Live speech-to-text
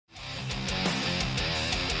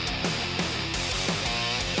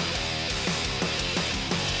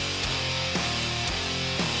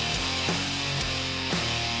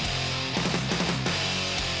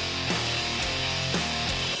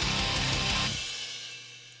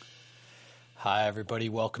Hi, everybody.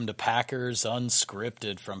 Welcome to Packers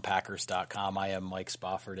Unscripted from Packers.com. I am Mike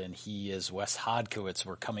Spofford, and he is Wes Hodkiewicz.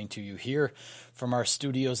 We're coming to you here from our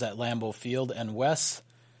studios at Lambeau Field. And Wes,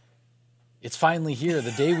 it's finally here,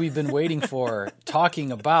 the day we've been waiting for,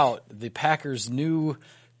 talking about the Packers' new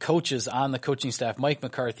coaches on the coaching staff. Mike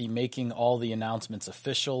McCarthy making all the announcements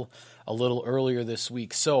official a little earlier this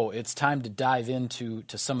week. So it's time to dive into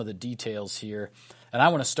some of the details here. And I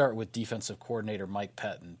want to start with defensive coordinator Mike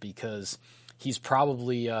Pettine, because he's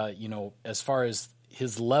probably, as far as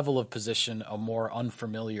his level of position, a more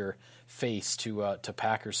unfamiliar face to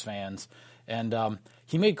Packers fans. And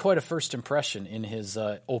he made quite a first impression in his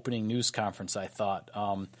opening news conference, I thought.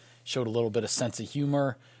 Showed a little bit of sense of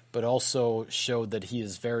humor, but also showed that he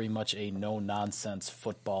is very much a no-nonsense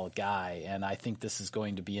football guy. And I think this is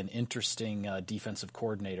going to be an interesting defensive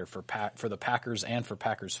coordinator for the Packers and for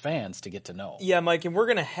Packers fans to get to know. Yeah, Mike, and we're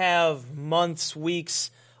going to have months,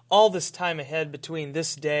 weeks, all this time ahead between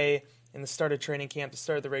this day and the start of training camp, the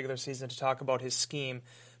start of the regular season, to talk about his scheme.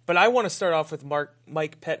 But I want to start off with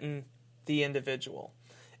Mike Pettine, the individual.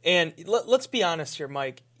 And let's be honest here,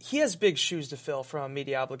 Mike. He has big shoes to fill from a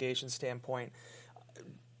media obligation standpoint.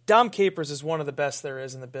 Dom Capers is one of the best there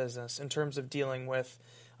is in the business in terms of dealing with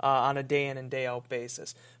on a day in and day out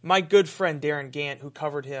basis. My good friend Darren Gant, who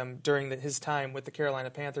covered him during his time with the Carolina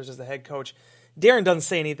Panthers as the head coach, Darren doesn't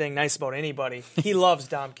say anything nice about anybody. He loves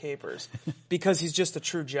Dom Capers because he's just a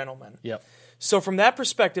true gentleman. Yep. So from that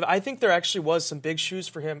perspective, I think there actually was some big shoes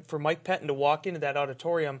for Mike Pettine to walk into that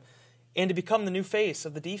auditorium and to become the new face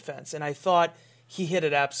of the defense. And I thought he hit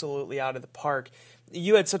it absolutely out of the park.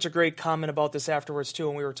 You had such a great comment about this afterwards, too,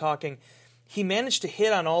 when we were talking. He managed to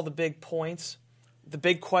hit on all the big points, the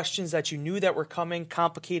big questions that you knew that were coming,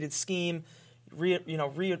 complicated scheme,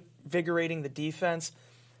 reinvigorating the defense.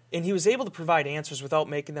 And he was able to provide answers without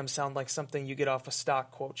making them sound like something you get off a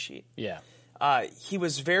stock quote sheet. Yeah. He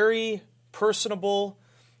was very personable.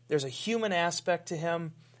 There's a human aspect to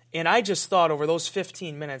him. And I just thought over those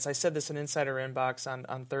 15 minutes, I said this in Insider Inbox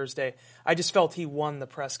on Thursday, I just felt he won the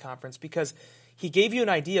press conference because he gave you an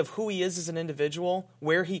idea of who he is as an individual,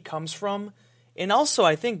 where he comes from, and also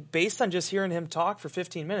I think based on just hearing him talk for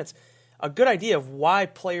 15 minutes, a good idea of why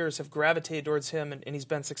players have gravitated towards him, and he's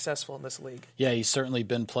been successful in this league. Yeah, he's certainly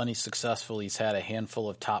been plenty successful. He's had a handful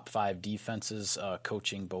of top 5 defenses,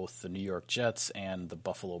 coaching both the New York Jets and the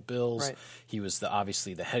Buffalo Bills. Right. He was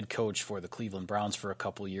obviously the head coach for the Cleveland Browns for a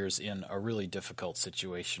couple of years in a really difficult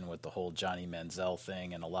situation with the whole Johnny Manziel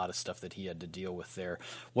thing, and a lot of stuff that he had to deal with there.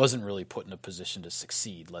 Wasn't really put in a position to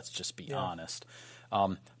succeed, let's just be honest.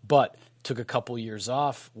 But took a couple years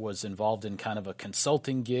off, was involved in kind of a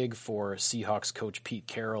consulting gig for Seahawks coach Pete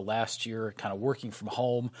Carroll last year, kind of working from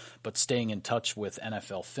home, but staying in touch with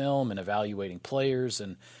NFL film and evaluating players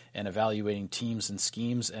and evaluating teams and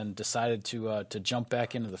schemes, and decided to jump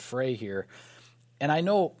back into the fray here. And I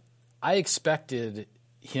know I expected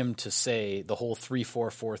him to say the whole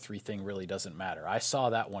 3-4-4-3 thing really doesn't matter. I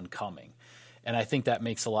saw that one coming. And I think that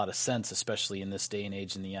makes a lot of sense, especially in this day and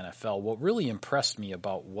age in the NFL. What really impressed me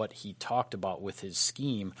about what he talked about with his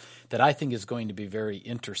scheme that I think is going to be very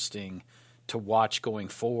interesting to watch going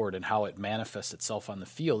forward and how it manifests itself on the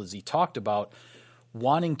field is he talked about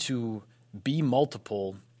wanting to be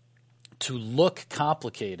multiple, to look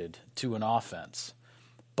complicated to an offense,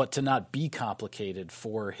 but to not be complicated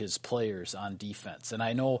for his players on defense. And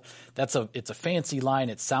I know it's a fancy line.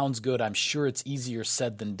 It sounds good. I'm sure it's easier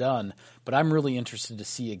said than done, but I'm really interested to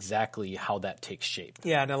see exactly how that takes shape.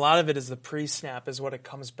 Yeah, and a lot of it is the pre-snap is what it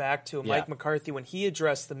comes back to. Mike McCarthy, when he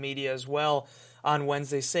addressed the media as well on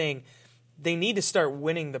Wednesday, saying they need to start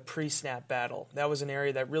winning the pre-snap battle. That was an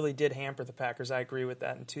area that really did hamper the Packers. I agree with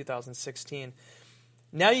that in 2016.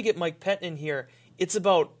 Now you get Mike Pettine in here. It's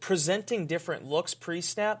about presenting different looks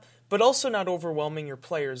pre-snap, but also not overwhelming your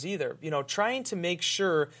players either. Trying to make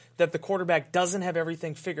sure that the quarterback doesn't have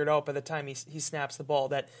everything figured out by the time he snaps the ball,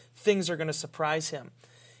 that things are going to surprise him.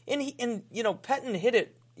 And Pettine hit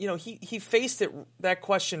it. He faced that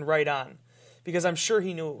question right on, because I'm sure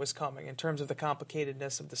he knew it was coming in terms of the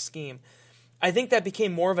complicatedness of the scheme. I think that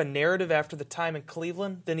became more of a narrative after the time in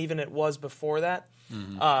Cleveland than even it was before that.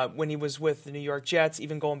 When he was with the New York Jets,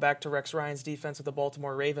 even going back to Rex Ryan's defense with the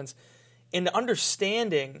Baltimore Ravens, and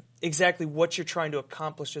understanding exactly what you're trying to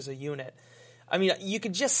accomplish as a unit. I mean, you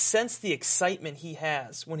could just sense the excitement he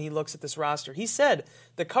has when he looks at this roster. He said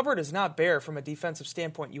the cupboard is not bare from a defensive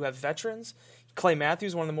standpoint. You have veterans. Clay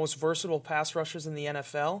Matthews, one of the most versatile pass rushers in the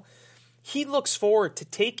NFL. He looks forward to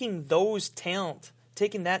taking those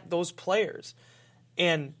players,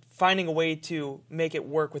 and finding a way to make it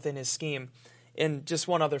work within his scheme. And just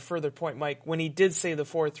one other further point, Mike, when he did say the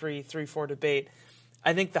 4-3-3-4 debate,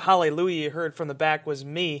 I think the hallelujah you heard from the back was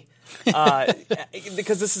me,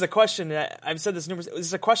 because this is a question, I've said this numerous, this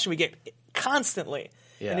is a question we get constantly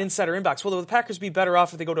in Insider Inbox. Will the Packers be better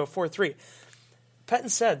off if they go to a 4-3? Pettine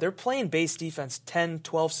said they're playing base defense 10,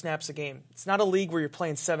 12 snaps a game. It's not a league where you're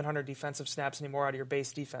playing 700 defensive snaps anymore out of your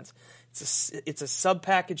base defense. It's a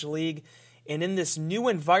sub-package league, and in this new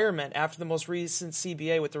environment after the most recent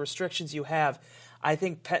CBA with the restrictions you have, I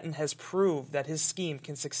think Pettine has proved that his scheme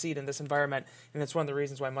can succeed in this environment, and it's one of the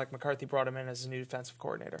reasons why Mike McCarthy brought him in as a new defensive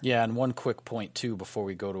coordinator. Yeah, and one quick point, too, before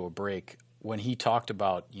we go to a break. When he talked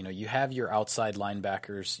about, you have your outside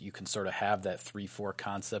linebackers, you can sort of have that 3-4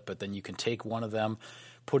 concept, but then you can take one of them,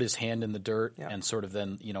 put his hand in the dirt, and sort of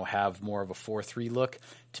then, have more of a 4-3 look.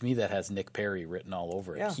 To me, that has Nick Perry written all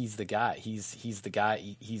over it. Yeah. He's the guy. He's the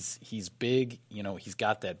guy. He's big. He's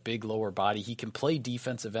got that big lower body. He can play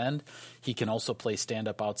defensive end. He can also play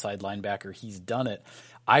stand-up outside linebacker. He's done it.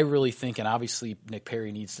 I really think, and obviously Nick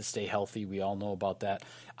Perry needs to stay healthy. We all know about that.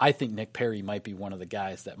 I think Nick Perry might be one of the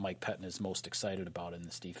guys that Mike Pettine is most excited about in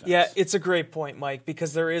this defense. Yeah, it's a great point, Mike,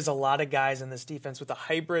 because there is a lot of guys in this defense with a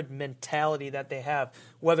hybrid mentality that they have,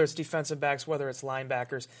 whether it's defensive backs, whether it's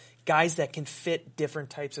linebackers, guys that can fit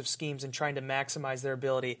different types of schemes and trying to maximize their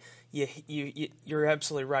ability. You're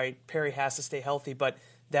absolutely right. Perry has to stay healthy, but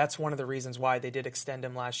that's one of the reasons why they did extend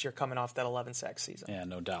him last year coming off that 11-sack season. Yeah,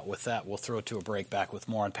 no doubt. With that, we'll throw it to a break. Back with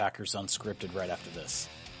more on Packers Unscripted right after this.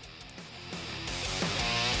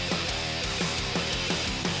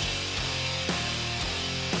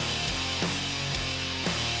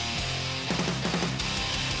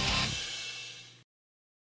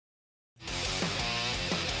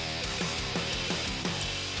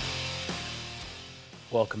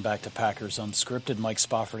 Welcome back to Packers Unscripted. Mike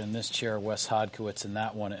Spofford in this chair, Wes Hodkiewicz in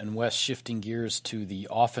that one. And Wes, shifting gears to the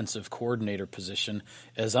offensive coordinator position.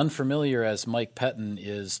 As unfamiliar as Mike Pettine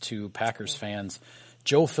is to Packers fans,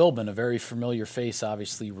 Joe Philbin, a very familiar face,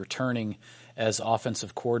 obviously returning as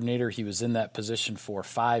offensive coordinator. He was in that position for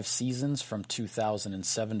 5 seasons from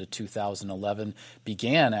 2007 to 2011.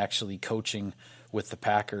 Began actually coaching with the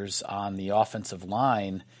Packers on the offensive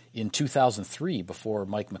line in 2003 before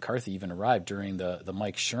Mike McCarthy even arrived during the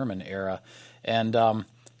Mike Sherman era. And,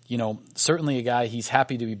 certainly a guy, he's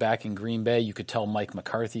happy to be back in Green Bay. You could tell Mike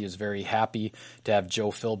McCarthy is very happy to have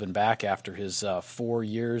Joe Philbin back after his 4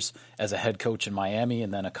 years as a head coach in Miami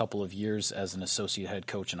and then a couple of years as an associate head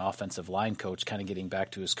coach and offensive line coach, kind of getting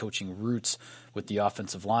back to his coaching roots with the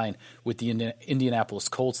offensive line with the Indianapolis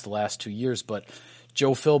Colts the last 2 years. But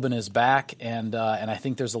Joe Philbin is back, and I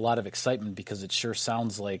think there's a lot of excitement because it sure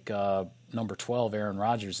sounds like number 12, Aaron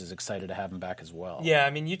Rodgers, is excited to have him back as well. Yeah, I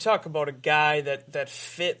mean, you talk about a guy that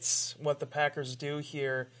fits what the Packers do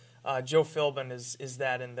here. Joe Philbin is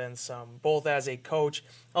that and then some, both as a coach,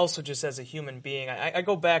 also just as a human being. I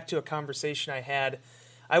go back to a conversation I had.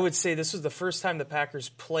 I would say this was the first time the Packers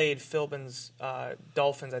played Philbin's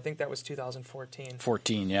Dolphins. I think that was 2014.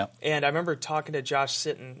 14, yeah. And I remember talking to Josh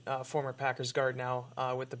Sitton, former Packers guard now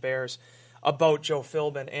with the Bears, about Joe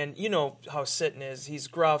Philbin. And you know how Sitton is. He's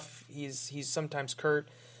gruff. He's sometimes curt.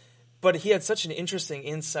 But he had such an interesting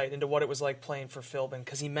insight into what it was like playing for Philbin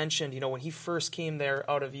because he mentioned, when he first came there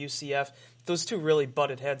out of UCF, those two really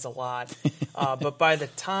butted heads a lot. But by the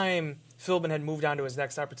time Philbin had moved on to his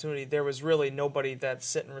next opportunity, there was really nobody that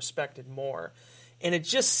Sitton respected more. And it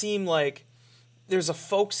just seemed like there's a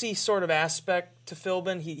folksy sort of aspect to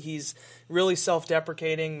Philbin. He's really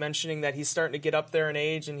self-deprecating, mentioning that he's starting to get up there in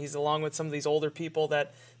age and he's along with some of these older people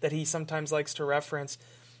that he sometimes likes to reference.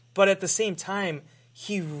 But at the same time,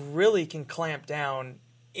 he really can clamp down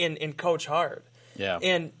and coach hard. Yeah.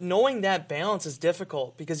 And knowing that balance is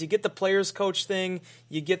difficult because you get the players coach thing,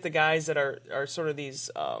 you get the guys that are sort of these,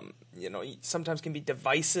 sometimes can be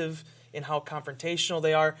divisive in how confrontational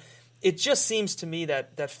they are. It just seems to me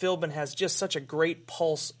that Philbin has just such a great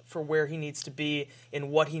pulse for where he needs to be and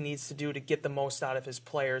what he needs to do to get the most out of his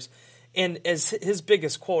players. And as his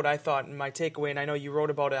biggest quote, I thought, in my takeaway, and I know you wrote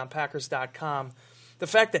about it on Packers.com, the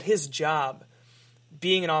fact that his job,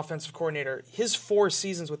 being an offensive coordinator, his 4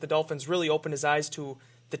 seasons with the Dolphins really opened his eyes to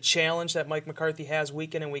the challenge that Mike McCarthy has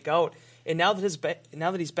week in and week out. And now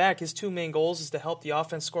that he's back, his 2 main goals is to help the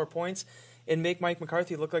offense score points and make Mike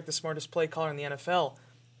McCarthy look like the smartest play caller in the NFL.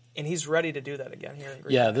 And he's ready to do that again here in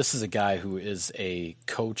Green Bay. This is a guy who is a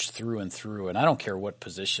coach through and through, and I don't care what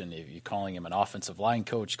position, if you're calling him an offensive line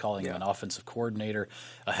coach, calling him an offensive coordinator,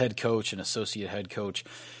 a head coach, an associate head coach.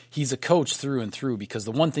 He's a coach through and through because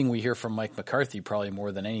the one thing we hear from Mike McCarthy probably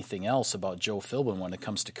more than anything else about Joe Philbin when it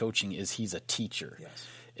comes to coaching is he's a teacher. Yes.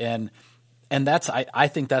 And And I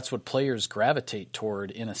think that's what players gravitate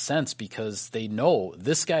toward in a sense, because they know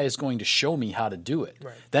this guy is going to show me how to do it.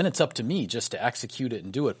 Right. Then it's up to me just to execute it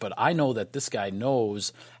and do it. But I know that this guy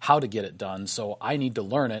knows how to get it done, so I need to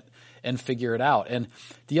learn it and figure it out. And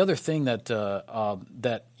the other thing that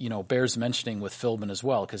bears mentioning with Philbin as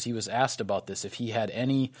well, because he was asked about this, if he had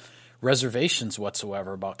any reservations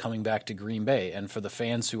whatsoever about coming back to Green Bay. And for the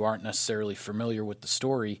fans who aren't necessarily familiar with the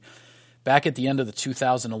story, back at the end of the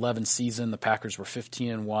 2011 season, the Packers were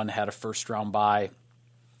 15-1, had a first-round bye,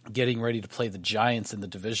 getting ready to play the Giants in the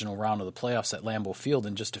divisional round of the playoffs at Lambeau Field.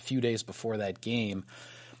 And just a few days before that game,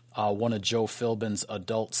 one of Joe Philbin's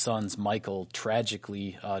adult sons, Michael,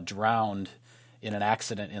 tragically drowned in an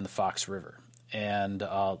accident in the Fox River and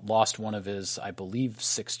lost one of his, I believe,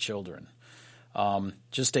 6 children.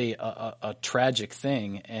 Just a tragic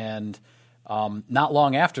thing. And not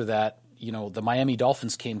long after that, the Miami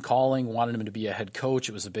Dolphins came calling, wanted him to be a head coach.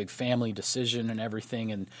 It was a big family decision and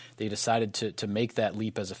everything, and they decided to make that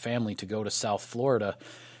leap as a family to go to South Florida.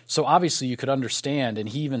 So obviously you could understand, and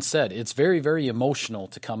he even said it's very, very emotional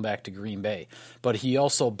to come back to Green Bay. But he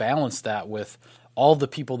also balanced that with all the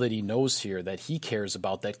people that he knows here, that he cares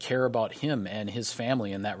about, that care about him and his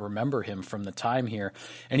family, and that remember him from the time here.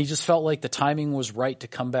 And he just felt like the timing was right to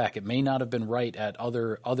come back. It may not have been right at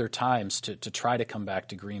other times to try to come back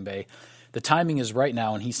to Green Bay. The timing is right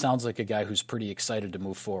now, and he sounds like a guy who's pretty excited to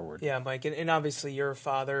move forward. Yeah, Mike, and obviously you're a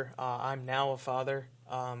father. I'm now a father.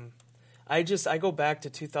 I go back to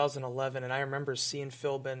 2011, and I remember seeing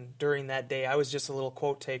Philbin during that day. I was just a little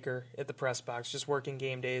quote taker at the press box, just working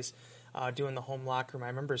game days, doing the home locker room. I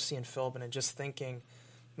remember seeing Philbin and just thinking,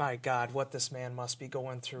 my God, what this man must be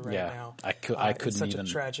going through right now. I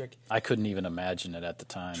couldn't even imagine it at the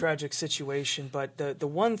time. Tragic situation. But the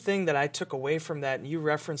one thing that I took away from that, and you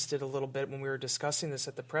referenced it a little bit when we were discussing this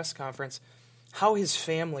at the press conference, how his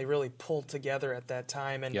family really pulled together at that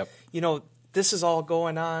time. And, this is all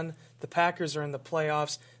going on. The Packers are in the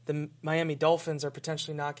playoffs. The Miami Dolphins are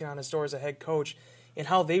potentially knocking on his door as a head coach. And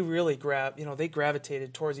how they really they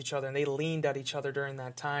gravitated towards each other and they leaned at each other during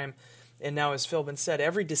that time. And now, as Philbin said,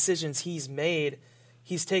 every decision he's made,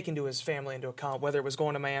 he's taken to his family into account, whether it was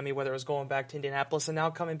going to Miami, whether it was going back to Indianapolis, and now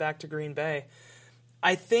coming back to Green Bay.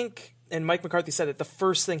 I think, and Mike McCarthy said it, the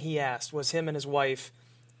first thing he asked was him and his wife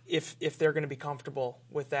if they're going to be comfortable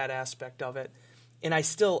with that aspect of it. And I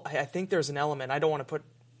think there's an element, I don't want to put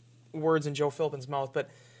words in Joe Philbin's mouth,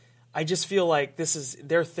 but I just feel like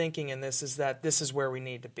their thinking in this is that this is where we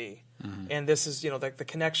need to be. Mm-hmm. And this is, the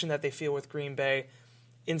connection that they feel with Green Bay.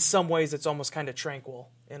 In some ways, it's almost kind of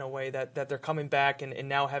tranquil in a way that they're coming back and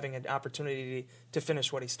now having an opportunity to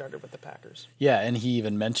finish what he started with the Packers. Yeah, and he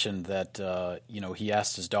even mentioned that, he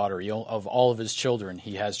asked his daughter, of all of his children,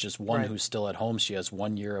 he has just one who's still at home. She has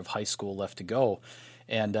 1 year of high school left to go.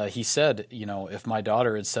 And he said, if my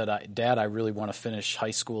daughter had said, Dad, I really want to finish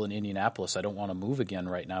high school in Indianapolis, I don't want to move again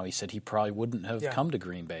right now, he said he probably wouldn't have come to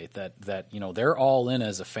Green Bay. That they're all in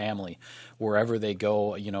as a family wherever they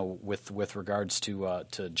go, with regards to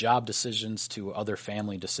job decisions, to other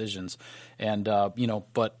family decisions. And,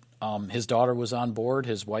 but his daughter was on board,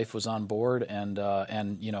 his wife was on board, and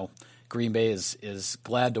Green Bay is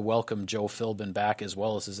glad to welcome Joe Philbin back as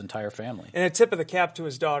well as his entire family. And a tip of the cap to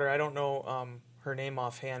his daughter, I don't know her name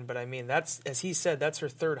offhand, but I mean, that's, as he said, that's her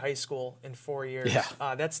third high school in 4 years.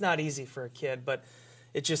 Yeah. That's not easy for a kid, but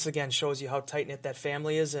it just, again, shows you how tight-knit that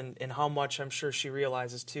family is and how much I'm sure she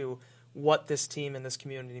realizes, too, what this team and this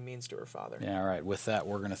community means to her father. Yeah, all right. With that,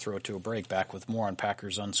 we're going to throw it to a break. Back with more on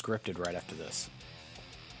Packers Unscripted right after this.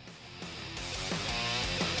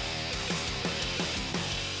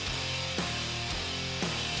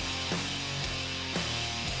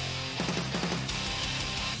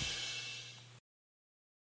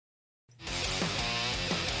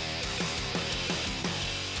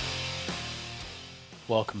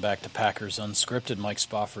 Welcome back to Packers Unscripted. Mike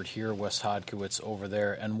Spofford here, Wes Hodkiewicz over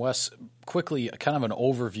there. And Wes, quickly, kind of an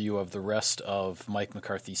overview of the rest of Mike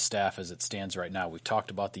McCarthy's staff as it stands right now. We've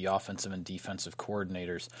talked about the offensive and defensive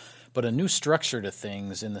coordinators, but a new structure to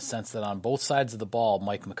things in the sense that on both sides of the ball,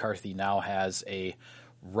 Mike McCarthy now has a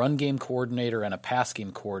run game coordinator and a pass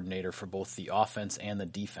game coordinator for both the offense and the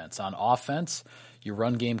defense. On offense, your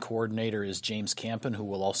run game coordinator is James Campen, who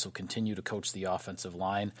will also continue to coach the offensive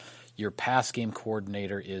line. Your pass game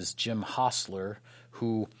coordinator is Jim Hostler,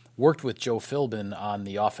 who worked with Joe Philbin on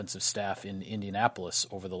the offensive staff in Indianapolis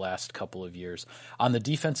over the last couple of years. On the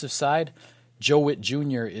defensive side, Joe Witt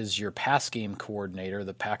Jr. is your pass game coordinator,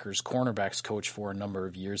 the Packers cornerbacks coach for a number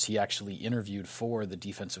of years. He actually interviewed for the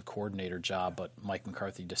defensive coordinator job, but Mike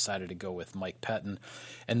McCarthy decided to go with Mike Pettine.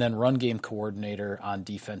 And then run game coordinator on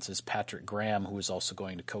defense is Patrick Graham, who is also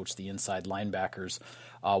going to coach the inside linebackers.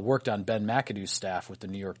 Worked on Ben McAdoo's staff with the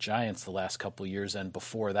New York Giants the last couple of years, and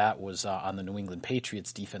before that was on the New England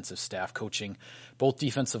Patriots defensive staff, coaching both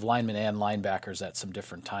defensive linemen and linebackers at some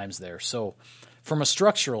different times there. So from a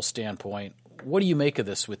structural standpoint, what do you make of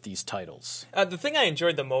this with these titles? The thing I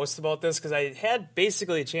enjoyed the most about this, because I had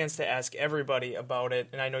basically a chance to ask everybody about it,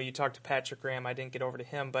 and I know you talked to Patrick Graham, I didn't get over to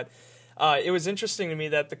him, but it was interesting to me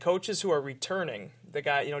that the coaches who are returning, the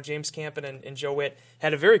guy, James Campen and Joe Witt,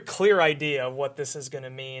 had a very clear idea of what this is going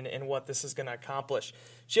to mean and what this is going to accomplish.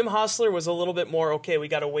 Jim Hostler was a little bit more, okay, we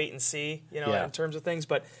got to wait and see, in terms of things,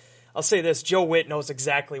 but I'll say this, Joe Witt knows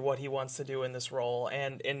exactly what he wants to do in this role,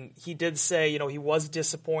 and he did say, he was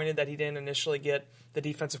disappointed that he didn't initially get the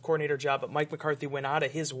defensive coordinator job, but Mike McCarthy went out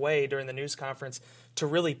of his way during the news conference to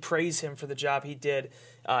really praise him for the job he did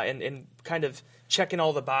and kind of checking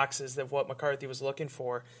all the boxes of what McCarthy was looking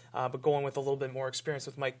for, but going with a little bit more experience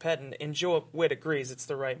with Mike Pettine. And Joe Witt agrees it's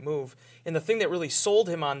the right move. And the thing that really sold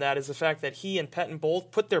him on that is the fact that he and Pettine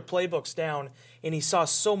both put their playbooks down, and he saw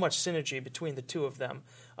so much synergy between the two of them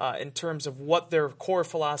in terms of what their core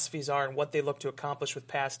philosophies are and what they look to accomplish with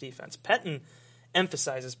pass defense. Pettine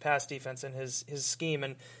emphasizes pass defense in his scheme,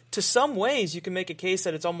 and to some ways you can make a case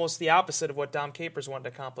that it's almost the opposite of what Dom Capers wanted to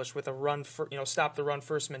accomplish with a stop the run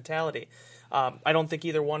first mentality. I don't think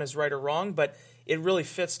either one is right or wrong, but it really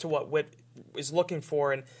fits to what Witt is looking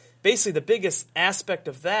for, and basically the biggest aspect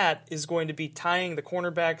of that is going to be tying the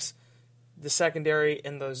cornerbacks, the secondary,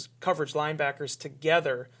 and those coverage linebackers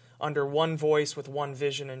together under one voice with one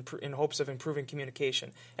vision in hopes of improving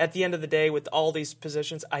communication. At the end of the day, with all these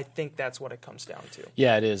positions, I think that's what it comes down to.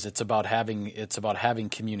 Yeah, it is. It's about having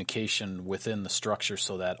communication within the structure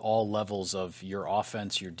so that all levels of your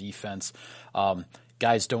offense, your defense,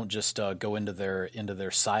 guys don't just go into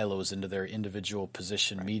their silos, into their individual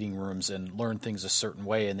position meeting rooms and learn things a certain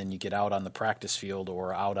way, and then you get out on the practice field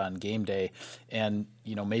or out on game day, and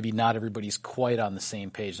maybe not everybody's quite on the same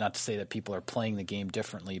page. Not to say that people are playing the game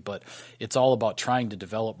differently, but it's all about trying to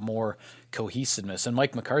develop more cohesiveness. And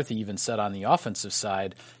Mike McCarthy even said on the offensive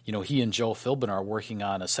side, he and Joe Philbin are working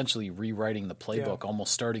on essentially rewriting the playbook,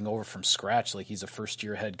 almost starting over from scratch, like he's a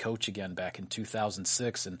first-year head coach again back in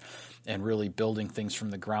 2006, and really building things from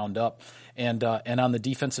the ground up. And on the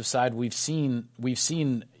defensive side, we've seen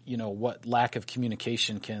what lack of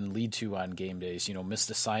communication can lead to on game days. Missed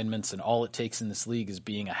assignments, and all it takes in this league is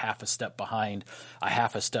being a half a step behind, a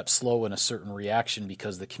half a step slow in a certain reaction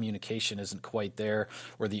because the communication isn't quite there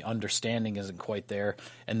or the understanding isn't quite there,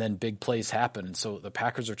 and then big plays happen. So the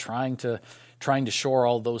Packers are trying to shore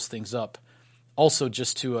all those things up. Also,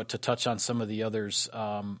 just to touch on some of the others,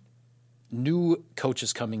 new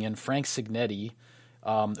coaches coming in, Frank Cignetti,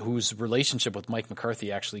 whose relationship with Mike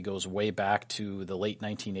McCarthy actually goes way back to the late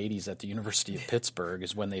 1980s at the University of Pittsburgh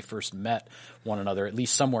is when they first met one another, at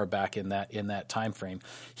least somewhere back in that time frame.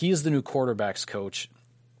 He is the new quarterbacks coach.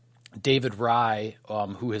 David Rye,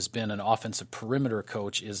 who has been an offensive perimeter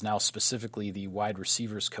coach, is now specifically the wide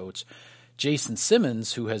receivers coach. Jason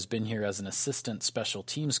Simmons, who has been here as an assistant special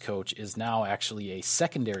teams coach, is now actually a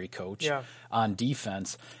secondary coach on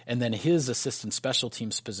defense. And then his assistant special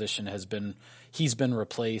teams position he's been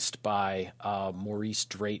replaced by Maurice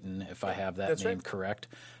Drayton, if I have that name correct.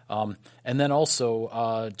 And then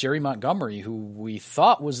also Jerry Montgomery, who we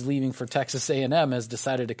thought was leaving for Texas A&M, has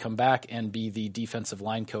decided to come back and be the defensive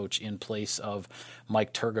line coach in place of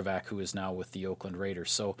Mike Turgovac, who is now with the Oakland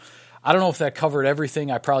Raiders. So I don't know if that covered everything.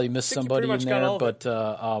 I probably missed somebody in there,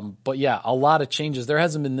 but yeah, a lot of changes. There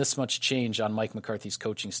hasn't been this much change on Mike McCarthy's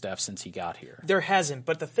coaching staff since he got here. There hasn't,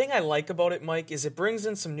 but the thing I like about it, Mike, is it brings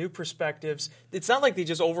in some new perspectives. It's not like they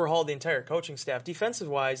just overhauled the entire coaching staff.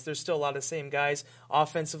 Defensive-wise, there's still a lot of the same guys.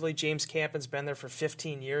 Offensively, James Campen's been there for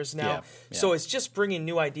 15 years now. Yeah. So it's just bringing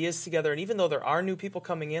new ideas together, and even though there are new people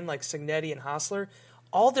coming in like Cignetti and Hostler,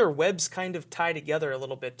 all their webs kind of tie together a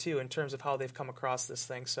little bit, too, in terms of how they've come across this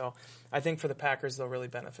thing. So I think for the Packers, they'll really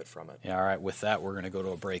benefit from it. Yeah, all right. With that, we're going to go to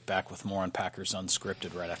a break. Back with more on Packers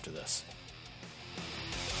Unscripted right after this.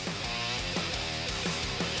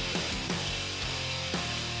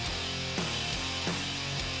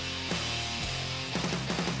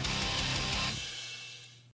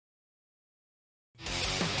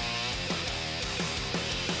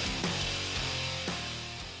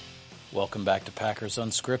 Welcome back to Packers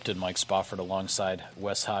Unscripted. Mike Spofford alongside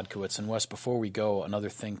Wes Hodkiewicz. And Wes, before we go, another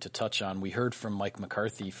thing to touch on. We heard from Mike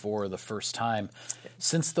McCarthy for the first time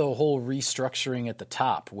since the whole restructuring at the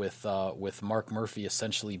top with Mark Murphy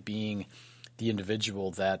essentially being the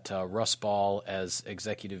individual that Russ Ball as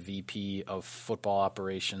executive VP of football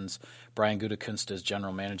operations, Brian Gutekunst as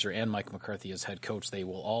general manager, and Mike McCarthy as head coach. They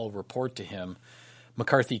will all report to him.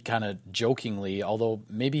 McCarthy kind of jokingly, although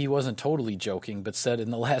maybe he wasn't totally joking, but said in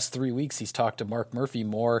the last 3 weeks he's talked to Mark Murphy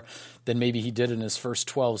more than maybe he did in his first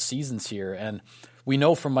 12 seasons here. And we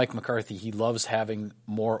know from Mike McCarthy he loves having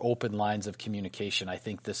more open lines of communication. I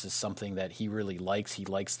think this is something that he really likes. He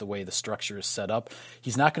likes the way the structure is set up.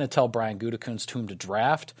 He's not going to tell Brian Gutekunst whom to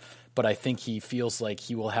draft, but I think he feels like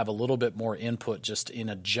he will have a little bit more input just in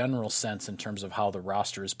a general sense in terms of how the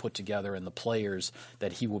roster is put together and the players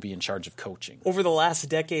that he will be in charge of coaching. Over the last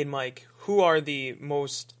decade, Mike, who are the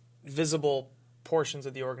most visible portions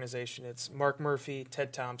of the organization? It's Mark Murphy,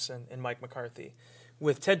 Ted Thompson, and Mike McCarthy.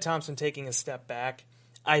 With Ted Thompson taking a step back,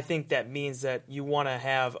 I think that means that you want to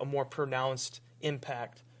have a more pronounced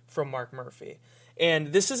impact from Mark Murphy.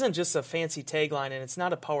 And this isn't just a fancy tagline, and it's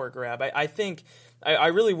not a power grab. I think I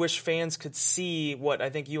really wish fans could see what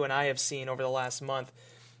I think you and I have seen over the last month.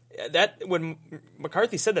 That when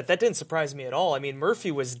McCarthy said that didn't surprise me at all. I mean,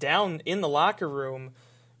 Murphy was down in the locker room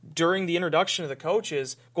during the introduction of the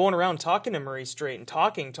coaches, going around talking to Murray Straight and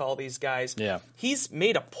talking to all these guys. Yeah. He's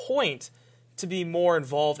made a point to be more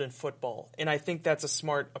involved in football, and I think that's a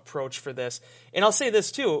smart approach for this. And I'll say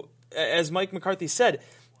this too, as Mike McCarthy said,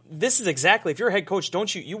 this is exactly, if you're a head coach,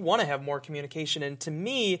 don't you want to have more communication? And to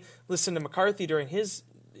me, listen to McCarthy during his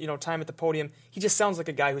time at the podium, he just sounds like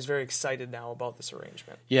a guy who's very excited now about this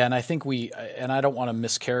arrangement. Yeah, and I think and I don't want to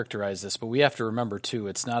mischaracterize this, but we have to remember too,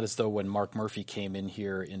 it's not as though when Mark Murphy came in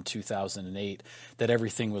here in 2008 that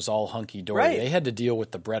everything was all hunky-dory. Right. They had to deal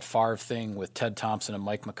with the Brett Favre thing with Ted Thompson and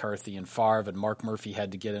Mike McCarthy and Favre, and Mark Murphy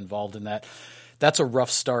had to get involved in that. That's a rough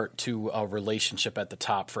start to a relationship at the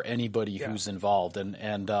top for anybody who's involved.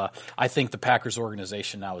 And I think the Packers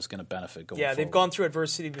organization now is going to benefit going forward. Yeah, they've gone through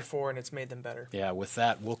adversity before, and it's made them better. Yeah, with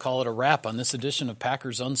that, we'll call it a wrap on this edition of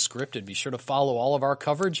Packers Unscripted. Be sure to follow all of our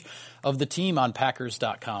coverage of the team on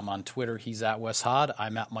Packers.com. On Twitter, he's at Wes Hod.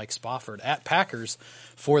 I'm at Mike Spofford at Packers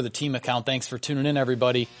for the team account. Thanks for tuning in,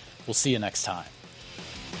 everybody. We'll see you next time.